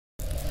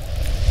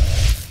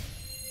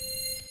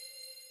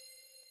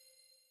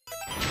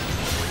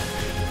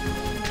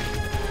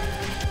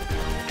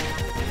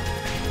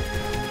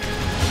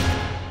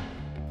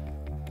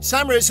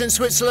St. Moritz in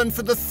Switzerland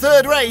for the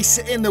third race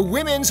in the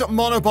Women's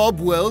Monobob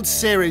World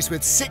Series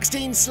with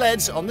 16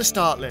 sleds on the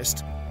start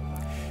list.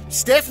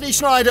 Stephanie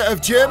Schneider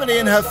of Germany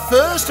in her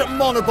first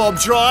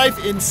monobob drive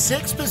in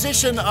 6th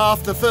position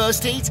after the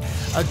first heat.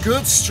 A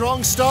good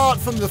strong start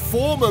from the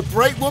former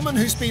brakewoman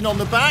who's been on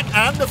the back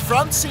and the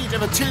front seat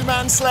of a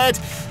two-man sled.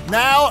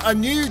 Now a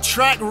new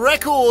track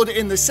record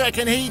in the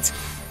second heat.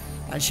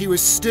 And she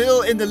was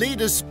still in the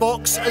leader's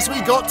box as we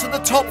got to the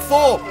top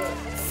four.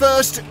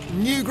 First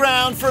new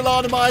ground for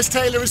Alana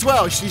Myers-Taylor as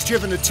well. She's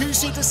driven a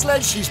two-seater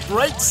sled, she's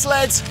braked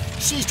sleds,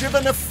 she's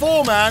driven a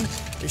four-man.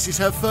 This is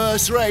her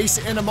first race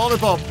in a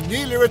monobob.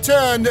 Newly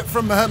returned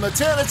from her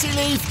maternity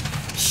leave,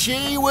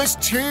 she was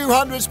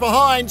 200s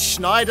behind.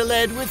 Schneider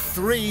led with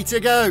 3 to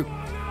go.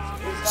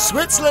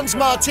 Switzerland's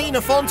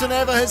Martina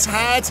Fontanive has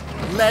had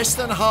less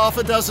than half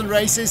a dozen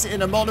races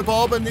in a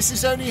monobob, and this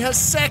is only her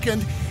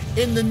second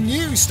in the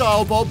new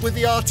style bob with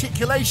the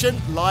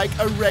articulation like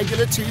a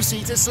regular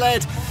two-seater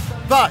sled.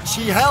 But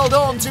she held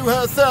on to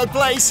her third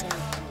place,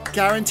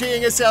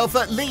 guaranteeing herself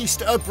at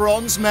least a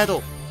bronze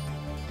medal.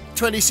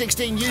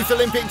 2016 Youth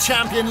Olympic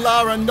champion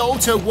Laura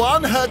Nolte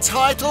won her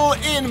title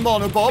in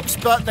monobobs,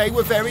 but they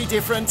were very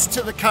different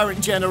to the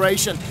current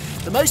generation.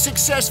 The most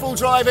successful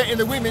driver in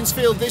the women's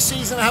field this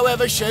season,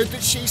 however, showed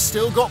that she's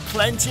still got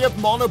plenty of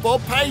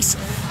monobob pace,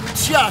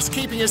 just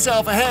keeping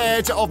herself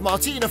ahead of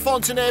Martina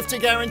Fontanive to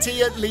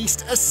guarantee at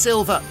least a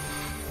silver.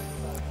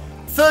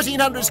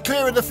 1300s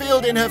clear of the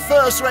field in her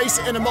first race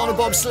in a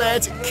monobob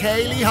sled,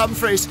 Kaillie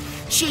Humphries.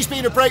 She's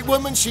been a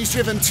brakewoman, she's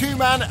driven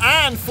two-man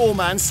and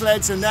four-man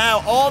sleds, and now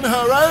on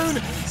her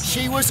own,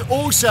 she was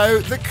also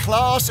the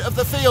class of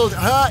the field.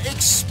 Her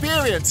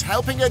experience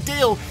helping her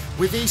deal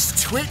with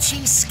these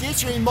twitchy,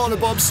 skittery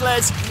monobob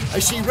sleds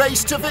as she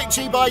raced to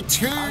victory by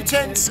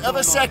 0.2 of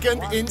a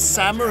second in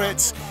St.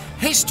 Moritz.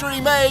 History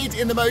made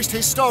in the most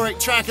historic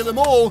track of them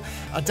all,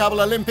 a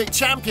double Olympic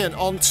champion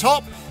on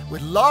top,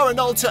 with Laura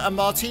Nolte and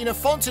Martina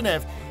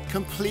Fontanive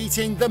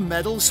completing the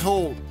medals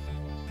haul.